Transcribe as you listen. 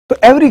So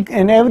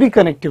in every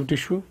connective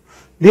tissue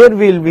there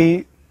will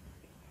be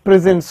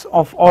presence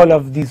of all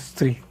of these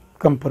three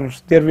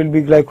components. There will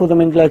be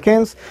glycosamine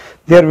glycans,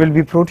 there will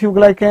be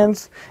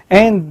proteoglycans,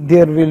 and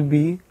there will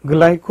be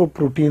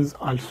glycoproteins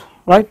also,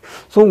 right?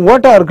 So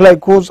what are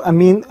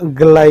glycosamine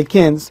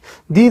glycans?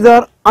 These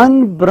are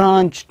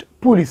unbranched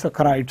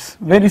polysaccharides.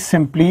 Very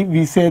simply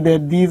we say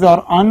that these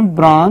are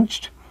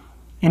unbranched,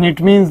 and it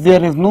means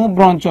there is no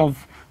branch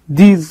of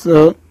these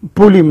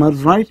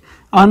polymers, right?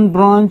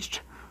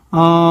 Unbranched,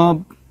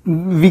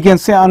 we can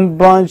say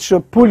unbranched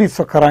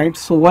polysaccharides.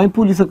 So why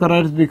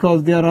polysaccharides?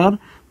 Because there are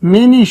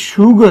many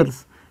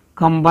sugars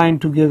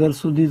combined together,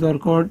 so these are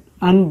called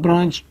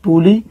unbranched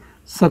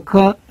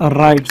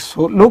polysaccharides.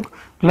 So look,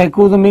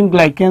 glycosamine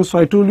glycans, so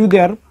I told you they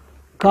are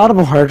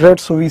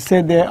carbohydrates, so we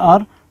say they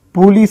are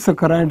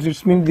polysaccharides.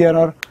 It means there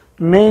are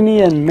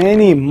many and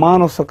many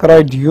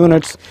monosaccharide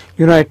units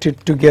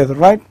united together,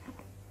 right?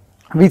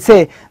 We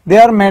say they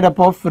are made up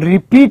of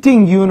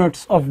repeating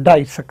units of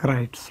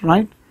disaccharides,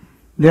 right?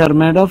 They are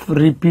made of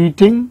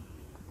repeating,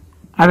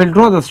 I will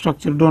draw the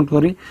structure, don't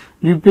worry,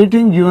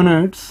 repeating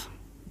units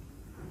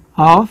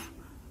of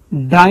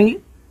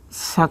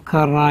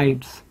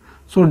disaccharides.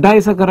 So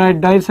disaccharide,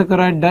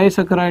 disaccharide,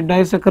 disaccharide,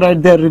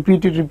 disaccharide, they are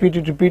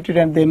repeated,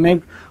 and they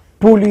make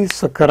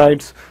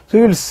polysaccharides. So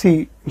you will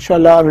see,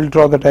 inshallah, I will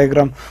draw the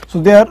diagram. So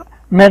they are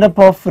made up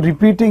of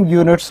repeating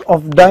units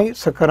of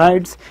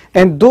disaccharides,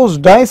 and those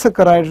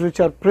disaccharides which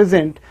are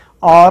present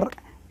are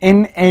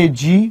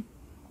NAG,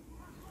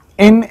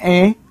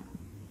 NAGA.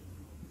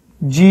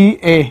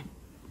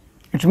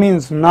 It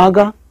means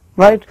NAGA,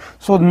 right?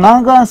 So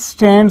NAGA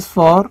stands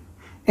for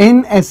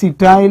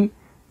N-acetyl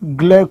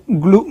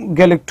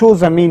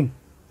galactosamine,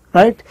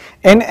 right?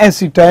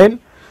 N-acetyl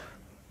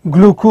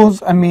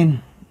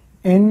glucosamine,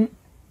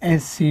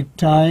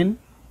 N-acetyl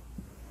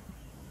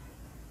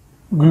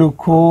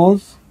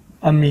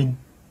glucosamine,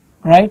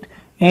 right?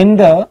 And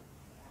the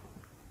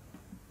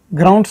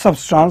ground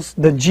substance,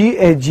 the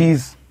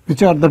GAGs,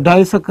 which are the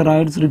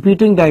disaccharides,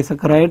 repeating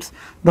disaccharides.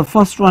 The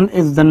first one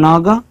is the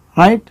NAGA,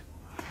 right?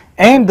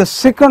 And the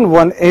second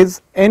one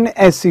is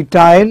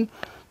N-acetyl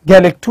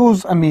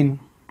galactosamine,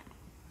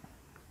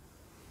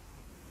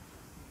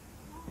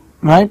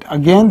 right?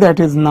 Again that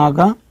is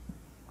NAGA,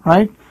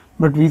 right?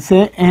 But we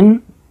say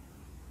N-acetyl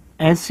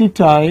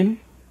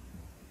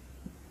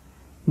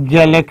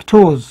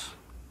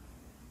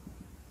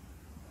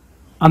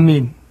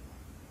galactosamine,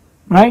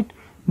 right?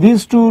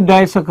 These two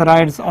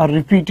disaccharides are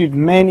repeated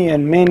many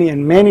and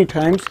many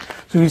times.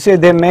 So we say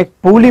they make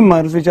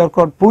polymers which are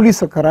called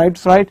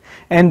polysaccharides, right?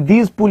 And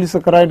these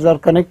polysaccharides are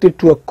connected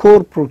to a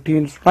core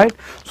proteins, right?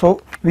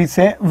 So we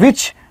say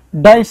which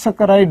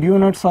disaccharide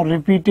units are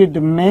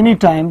repeated many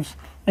times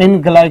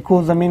in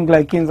glycosamine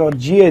glycans or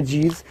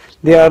GAGs.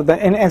 They are the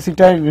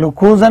N-acetyl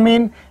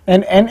glucosamine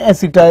and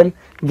N-acetyl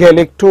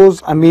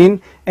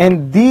galactosamine,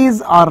 and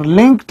these are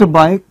linked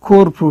by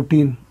core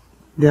protein.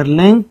 They are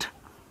linked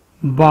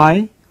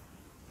by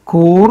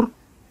core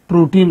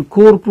protein.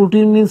 Core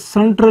protein means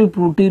central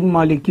protein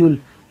molecule,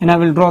 and I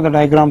will draw the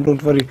diagram,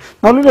 don't worry.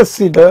 Now let us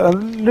see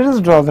let us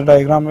draw the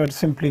diagram very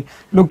simply.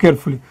 Look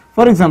carefully.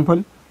 For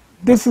example,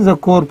 this is a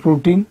core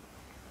protein,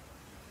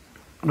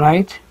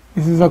 right?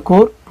 This is a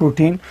core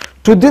protein.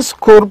 To this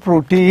core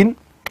protein,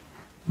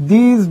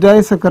 these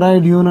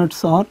disaccharide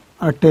units are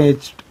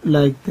attached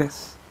like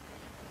this.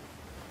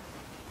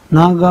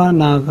 NAGA,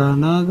 NAGA,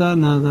 NAGA,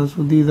 NAGA.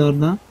 So these are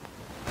the,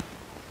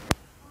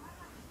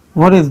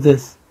 what is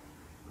this?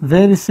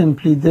 Very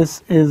simply,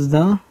 this is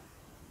the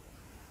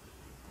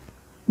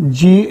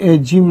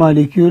GAG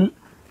molecule.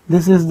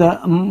 This is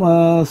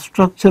the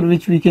structure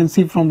which we can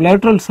see from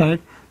lateral side.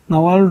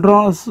 Now I will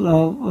draw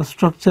a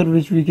structure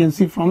which we can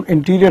see from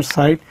anterior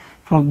side,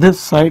 from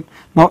this side.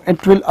 Now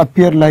it will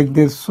appear like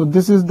this. So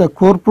this is the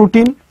core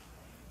protein,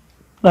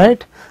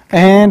 right?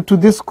 And to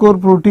this core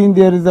protein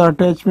there is the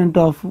attachment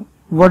of,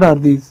 what are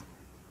these?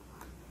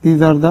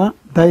 These are the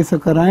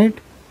disaccharide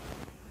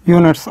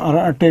units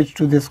are attached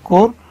to this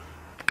core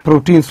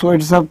protein. So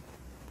it's a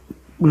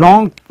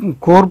long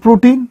core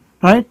protein,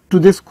 right? To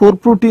this core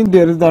protein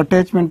there is the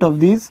attachment of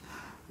these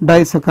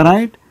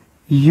disaccharide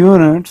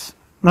units,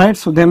 right?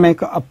 So they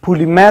make a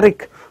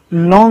polymeric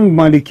long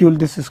molecule.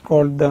 This is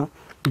called the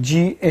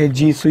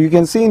GAG. So you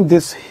can see in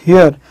this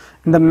here,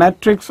 in the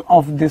matrix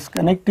of this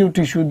connective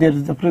tissue, there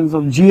is the presence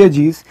of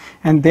GAGs,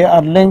 and they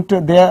are linked,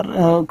 they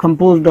are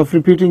composed of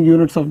repeating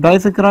units of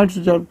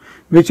disaccharides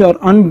which are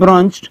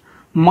unbranched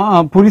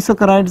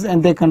polysaccharides,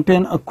 and they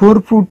contain a core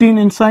protein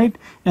inside,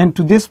 and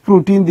to this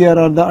protein there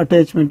are the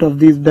attachment of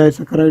these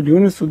disaccharide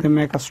units. So they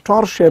make a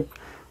star shaped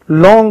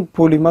long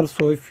polymer.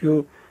 So if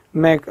you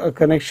make a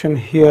connection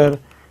here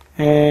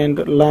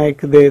and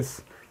like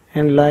this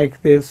and like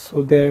this,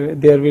 so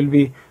there will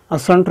be a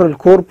central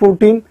core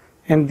protein,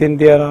 and then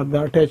there are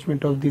the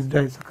attachment of these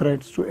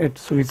disaccharides to it.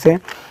 So we say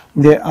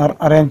they are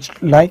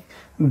arranged like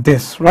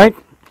this, right?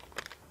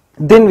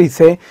 Then we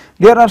say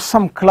there are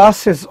some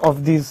classes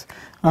of these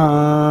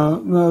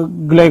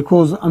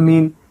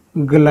glycosamine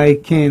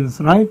glycans,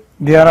 right?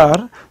 there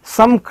are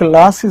some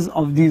classes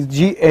of these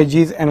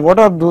GAGs, and what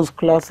are those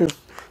classes?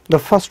 The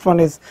first one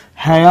is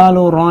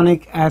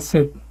hyaluronic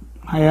acid.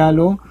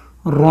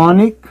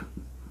 Hyaluronic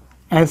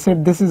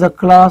acid, this is a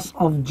class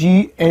of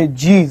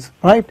GAGs,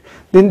 right?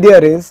 Then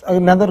there is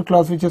another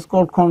class which is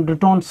called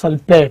chondroitin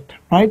sulfate,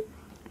 right?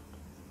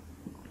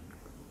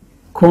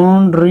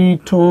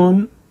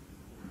 Chondroitin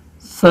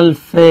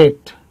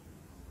sulfate,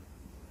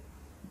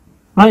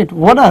 right?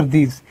 What are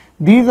these?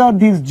 These are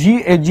these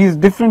GAGs,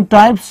 different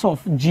types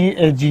of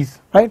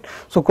GAGs, right?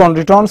 So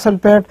chondroitin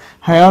sulfate,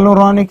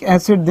 hyaluronic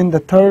acid. Then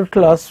the third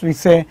class we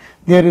say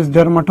there is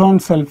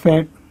dermatone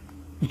sulfate,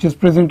 which is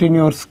present in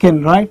your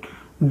skin, right?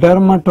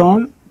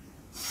 Dermatone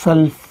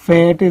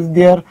sulfate is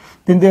there.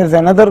 Then there is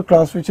another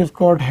class which is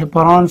called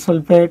heparon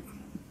sulfate.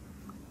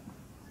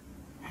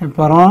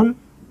 Heparon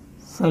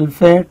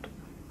sulfate,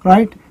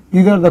 right?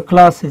 These are the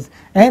classes.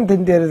 And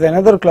then there is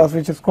another class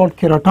which is called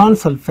keratin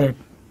sulfate.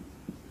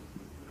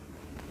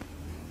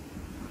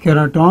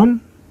 Keratin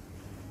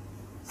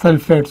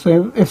sulfate.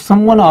 So if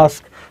someone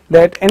asks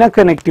that in a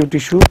connective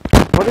tissue,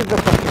 what is the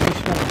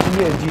constitution of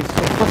GAG?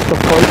 So first of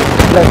all,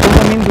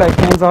 glycosamine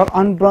glycans are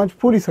unbranched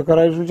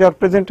polysaccharides which are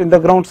present in the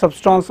ground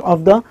substance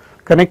of the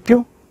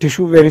connective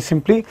tissue, very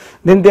simply.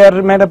 Then they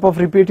are made up of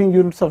repeating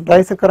units of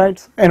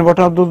disaccharides. And what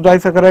are those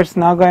disaccharides?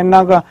 Naga and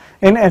Naga,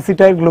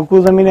 N-acetyl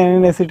glucosamine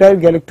and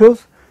N-acetyl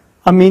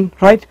galactosamine,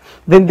 right?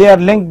 Then they are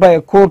linked by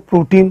a core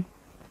protein.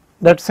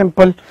 That's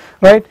simple,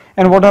 right?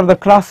 And what are the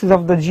classes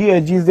of the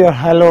GAGs? They are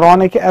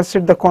hyaluronic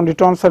acid, the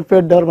chondroitin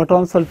sulfate,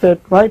 dermatone sulfate,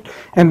 right?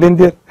 And then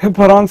the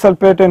heparon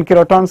sulfate and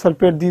keratin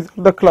sulfate. These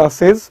are the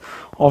classes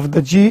of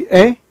the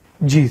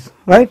GAGs,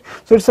 right?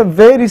 So it's a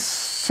very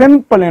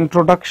simple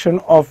introduction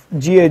of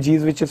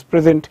GAGs which is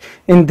present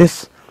in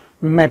this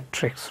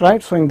matrix,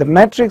 right? So in the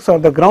matrix or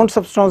the ground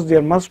substance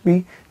there must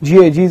be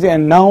GAGs,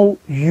 and now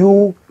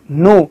you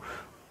know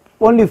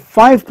only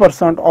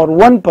 5% or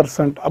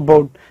 1%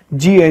 about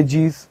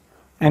GAGs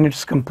and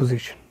its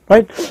composition,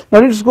 right?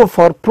 Now let's go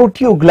for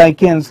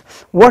proteoglycans.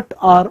 What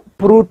are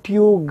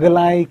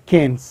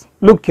proteoglycans?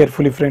 Look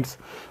carefully, friends.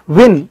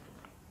 Look,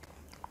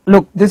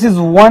 this is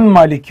one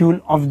molecule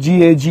of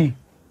GAG,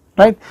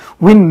 right?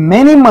 When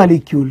many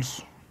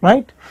molecules,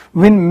 right,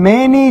 when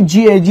many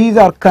GAGs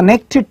are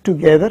connected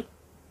together,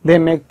 they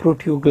make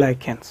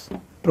proteoglycans.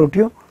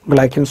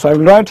 Proteoglycans. So I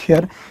will write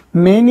here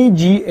many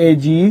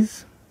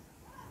GAGs,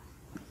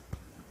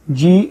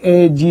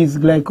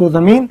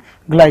 glycosamine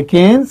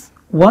glycans,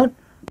 what?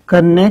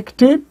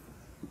 Connected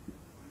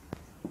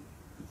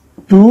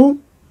to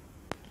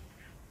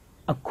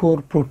a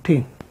core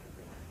protein,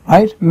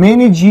 right?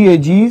 Many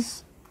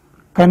GAGs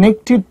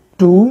connected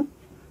to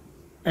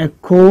a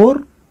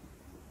core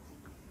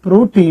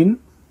protein,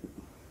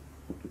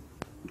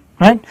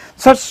 right?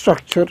 Such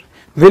structure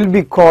will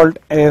be called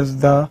as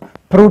the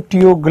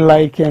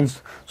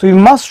proteoglycans. So you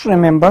must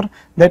remember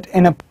that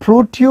in a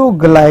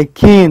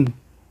proteoglycan,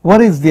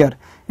 what is there?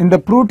 In the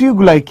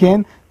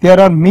proteoglycan, there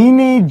are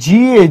many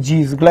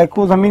GAGs,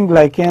 glycosamine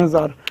glycans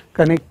are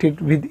connected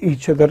with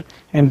each other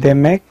and they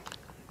make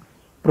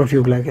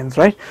proteoglycans,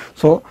 right?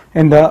 So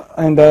in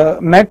the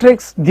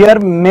matrix there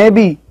may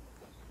be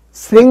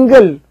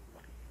single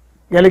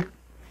right,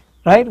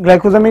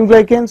 glycosamine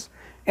glycans,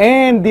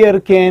 and there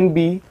can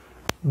be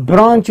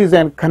branches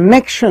and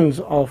connections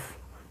of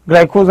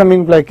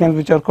glycosamine glycans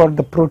which are called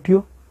the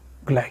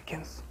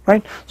proteoglycans.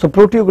 Right. So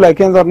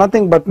proteoglycans are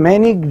nothing but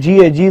many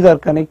GAGs are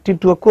connected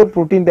to a core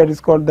protein, that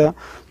is called the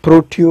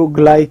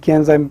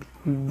proteoglycans. I am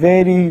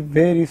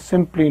very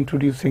simply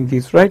introducing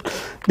these, right?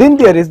 Then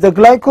there is the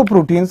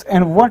glycoproteins.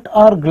 And what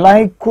are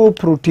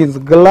glycoproteins?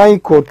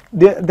 Glyco,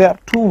 there are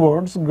two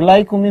words.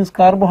 Glyco means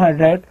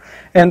carbohydrate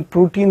and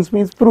proteins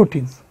means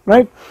proteins,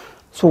 right?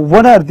 So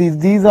what are these?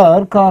 These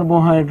are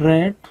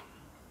carbohydrates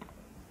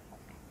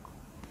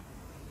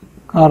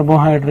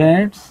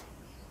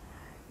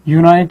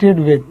united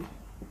with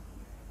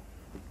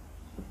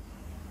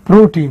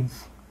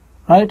proteins,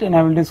 right? And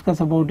I will discuss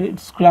about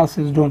its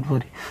classes, don't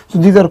worry. So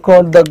these are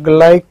called the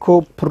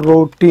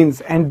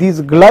glycoproteins, and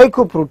these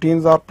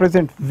glycoproteins are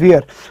present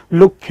where?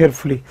 Look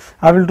carefully.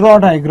 I will draw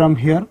a diagram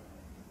here.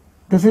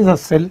 This is a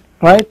cell,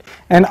 right?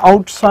 And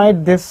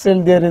outside this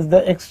cell there is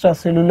the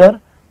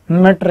extracellular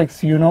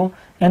matrix, you know,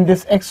 and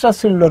this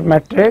extracellular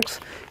matrix,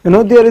 you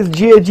know, there is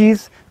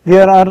GAGs,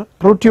 there are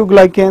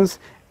proteoglycans,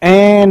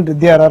 and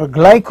there are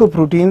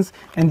glycoproteins,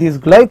 and these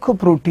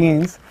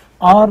glycoproteins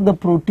are the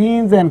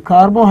proteins and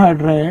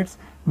carbohydrates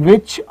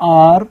which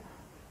are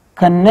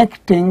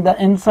connecting the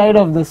inside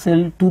of the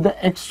cell to the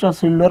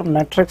extracellular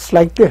matrix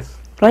like this,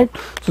 right?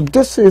 So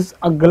this is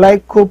a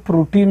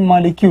glycoprotein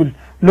molecule.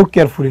 Look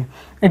carefully.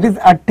 It is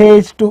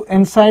attached to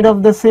inside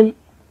of the cell,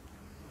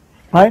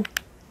 right,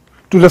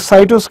 to the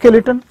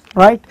cytoskeleton,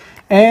 right,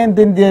 and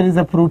then there is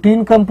a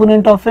protein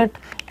component of it,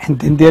 and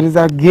then there is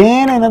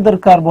again another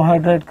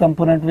carbohydrate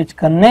component which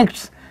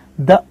connects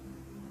the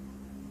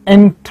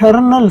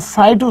internal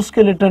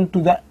cytoskeleton to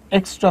the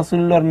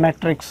extracellular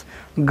matrix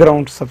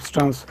ground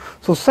substance.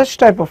 So such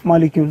type of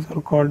molecules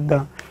are called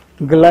the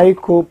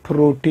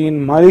glycoprotein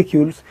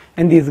molecules,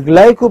 and these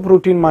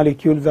glycoprotein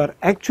molecules are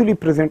actually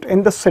present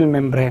in the cell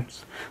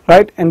membranes,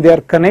 right, and they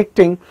are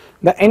connecting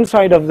the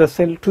inside of the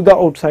cell to the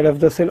outside of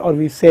the cell, or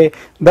we say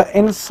the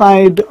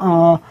inside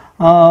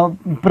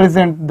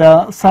present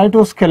the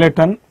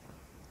cytoskeleton,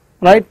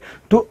 right,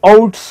 to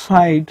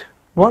outside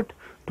what,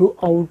 to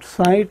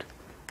outside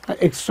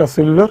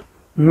extracellular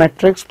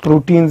matrix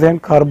proteins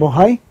and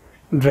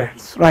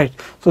carbohydrates, right.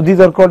 So these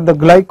are called the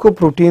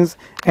glycoproteins,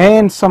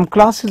 and some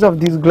classes of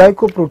these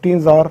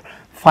glycoproteins are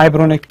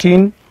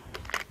fibronectin,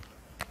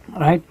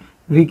 right.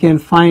 We can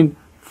find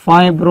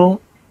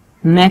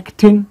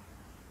fibronectin.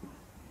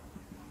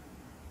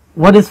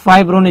 What is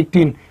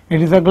fibronectin?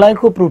 It is a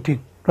glycoprotein,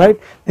 right.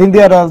 Then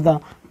there are the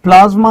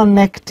plasma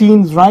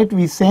nectins, right.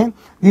 We say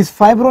these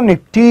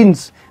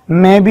fibronectins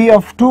may be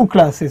of two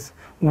classes.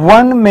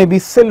 One may be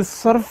cell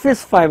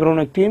surface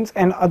fibronectins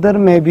and other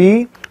may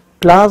be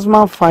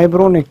plasma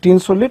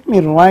fibronectins. So let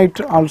me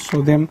write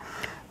also them.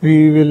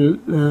 We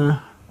will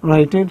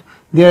write it.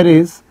 There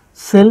is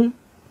cell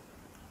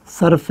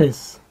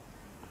surface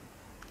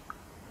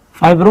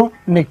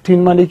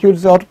fibronectin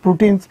molecules or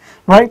proteins,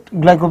 right,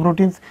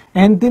 glycoproteins,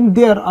 and then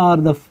there are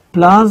the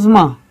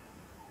plasma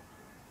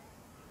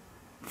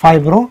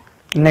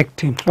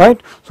fibronectin,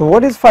 right. So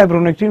what is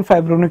fibronectin?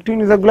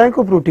 Fibronectin is a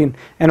glycoprotein.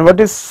 And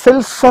what is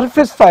cell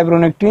surface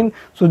fibronectin?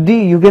 So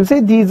you can say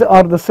these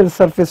are the cell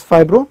surface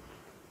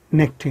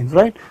fibronectins,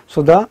 right.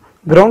 So the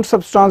ground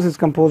substance is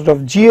composed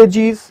of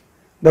GAGs,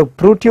 the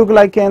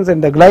proteoglycans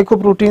and the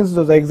glycoproteins.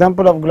 Those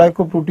example of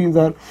glycoproteins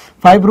are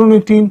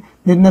fibronectin.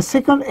 Then the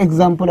second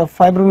example of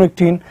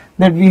fibronectin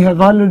that we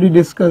have already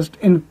discussed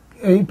in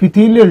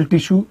epithelial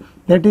tissue,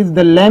 that is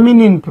the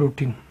laminin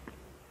protein,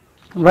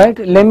 right,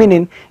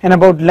 laminin. And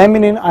about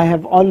laminin I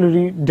have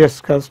already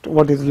discussed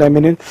what is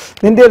laminin.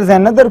 Then there is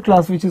another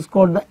class which is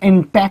called the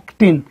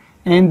intactin,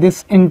 and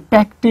this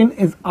intactin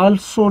is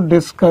also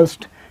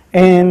discussed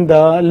in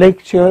the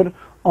lecture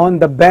on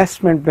the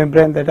basement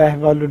membrane that I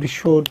have already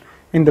showed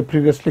in the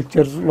previous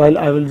lectures while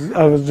I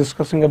was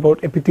discussing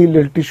about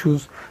epithelial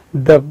tissues,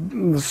 the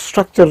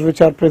structures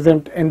which are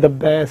present in the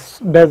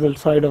basal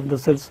side of the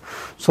cells.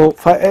 So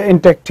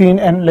intactin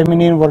and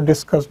laminin were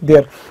discussed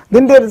there.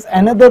 Then there is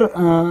another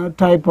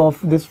type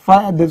of this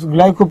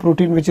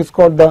glycoprotein which is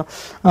called the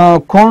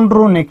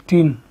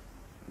chondronectin.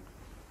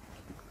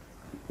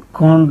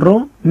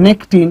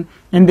 Chondronectin,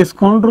 and this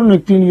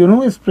chondronectin, you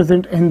know, is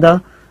present in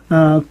the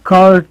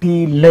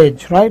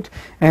cartilage, right.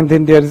 And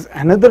then there is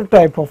another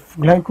type of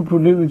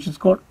glycoprotein which is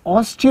called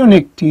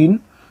osteonectin,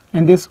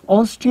 and this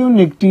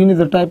osteonectin is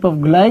a type of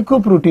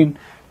glycoprotein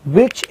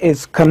which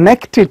is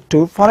connected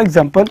to, for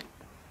example,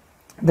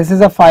 this is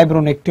a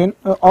fibronectin,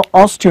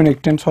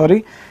 osteonectin,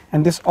 sorry,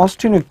 and this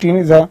osteonectin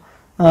is a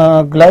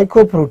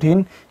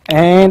glycoprotein,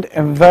 and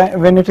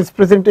when it is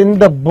present in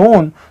the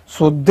bone,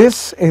 so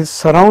this is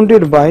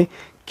surrounded by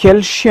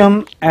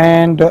calcium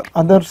and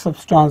other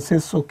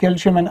substances. So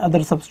calcium and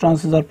other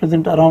substances are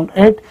present around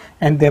it,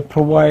 and they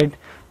provide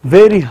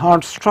very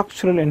hard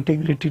structural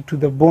integrity to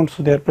the bone,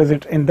 so they are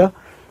present in the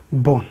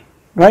bone,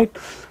 right.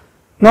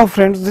 Now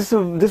friends,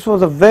 this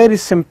was a very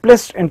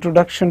simplest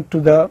introduction to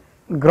the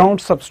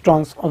ground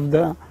substance of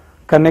the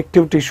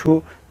connective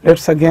tissue.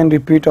 Let's again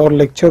repeat our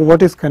lecture.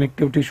 What is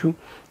connective tissue?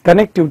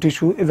 Connective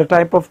tissue is a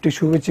type of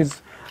tissue which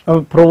is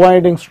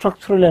providing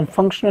structural and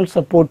functional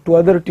support to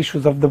other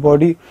tissues of the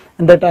body,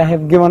 and that I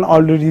have given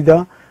already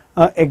the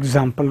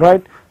example,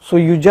 right. So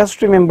you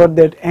just remember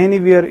that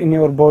anywhere in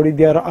your body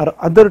there are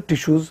other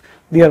tissues,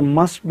 there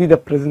must be the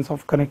presence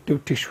of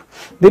connective tissue.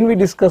 Then we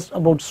discussed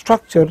about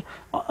structure.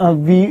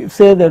 We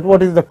say that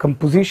what is the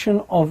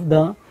composition of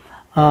the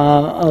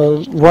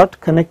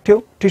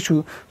connective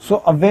tissue. So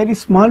a very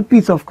small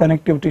piece of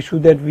connective tissue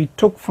that we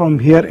took from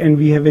here and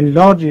we have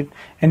enlarged it,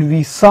 and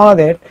we saw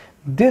that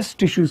this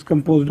tissue is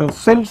composed of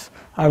cells.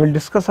 I will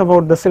discuss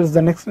about the cells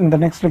in the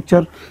next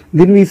lecture.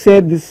 Then we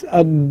say this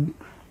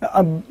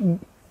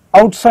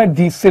outside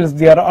these cells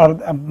there are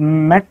a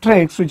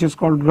matrix which is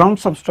called ground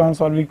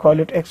substance, or we call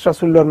it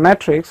extracellular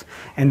matrix,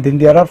 and then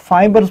there are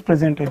fibers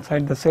present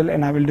inside the cell,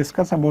 and I will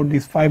discuss about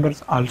these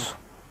fibers also,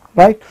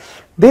 right.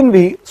 Then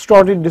we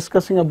started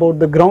discussing about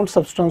the ground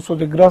substance. So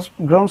the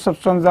ground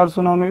substance is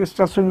also known as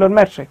extracellular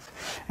matrix,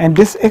 and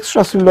this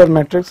extracellular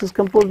matrix is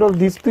composed of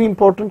these three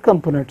important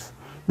components: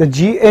 the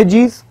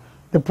GAGs,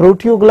 the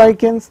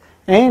proteoglycans,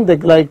 and the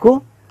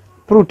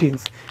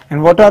glycoproteins.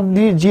 And what are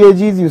the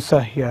GAGs? You saw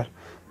here,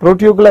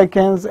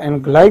 proteoglycans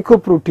and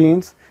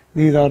glycoproteins.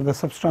 These are the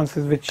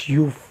substances which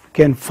you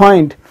can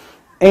find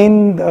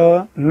in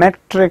the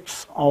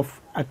matrix of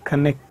a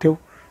connective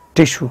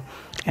tissue.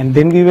 And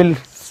then we will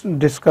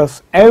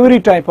discuss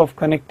every type of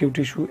connective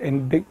tissue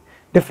in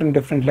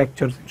different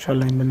lectures,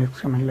 inshallah, in the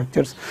next coming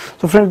lectures.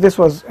 So friends, this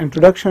was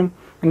introduction.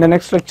 In the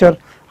next lecture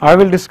I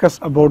will discuss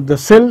about the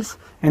cells,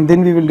 and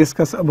then we will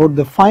discuss about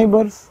the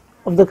fibers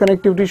of the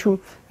connective tissue,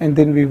 and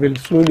then we will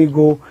slowly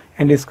go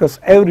and discuss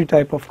every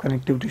type of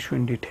connective tissue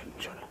in detail,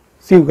 inshallah.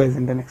 See you guys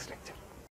in the next lecture.